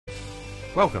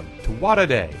Welcome to What a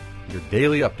Day, your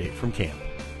daily update from camp.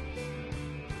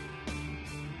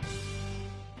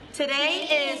 Today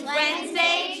is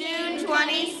Wednesday, June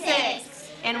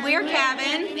 26th, and we're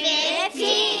Cabin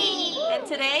 15. And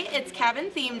today it's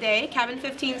Cabin Theme Day. Cabin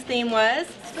 15's theme was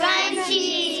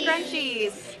Scrunchies.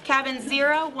 Scrunchies. Cabins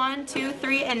 0, 1, 2,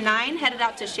 3, and 9 headed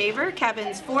out to Shaver.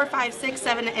 Cabins 4, 5, 6,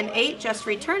 7, and 8 just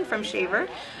returned from Shaver.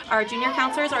 Our junior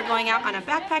counselors are going out on a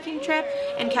backpacking trip,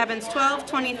 and cabins 12,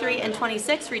 23, and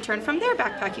 26 returned from their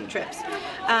backpacking trips.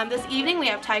 This evening we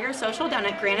have Tiger Social down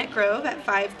at Granite Grove at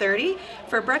 5:30.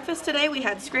 For breakfast today we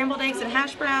had scrambled eggs and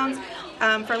hash browns.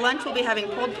 For lunch we'll be having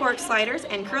pulled pork sliders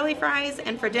and curly fries,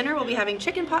 and for dinner we'll be having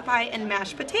chicken pot pie and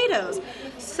mashed potatoes.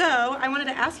 So I wanted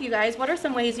to ask you guys, what are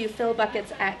some ways you fill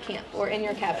buckets at camp or in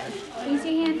your cabin? Raise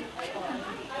your hand.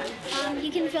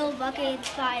 You can fill buckets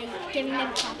by giving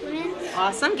them compliments.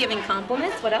 Awesome, giving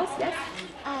compliments. What else? Yes?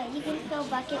 You can fill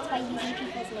buckets by using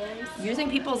people's names. Using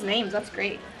people's names, that's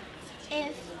great.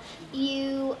 If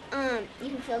you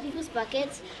can fill people's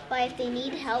buckets by if they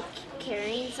need help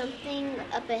carrying something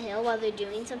up a hill while they're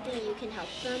doing something, you can help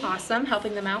them. Awesome,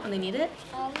 helping them out when they need it.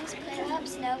 Always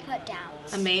put-ups, no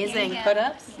put-downs. Amazing.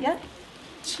 Put-ups, yeah.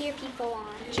 Cheer people on.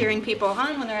 Cheering people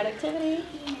on when they're at activity.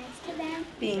 Be nice to them.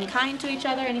 Being kind to each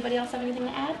other. Anybody else have anything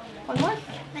to add? One more?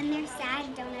 When they're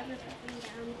sad, don't ever put them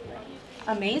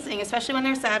down. Amazing, especially when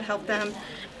they're sad, help them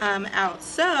out.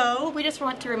 So we just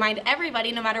want to remind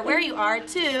everybody, no matter where you are,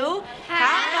 to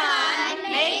have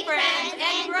fun, make friends,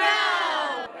 and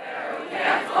grow!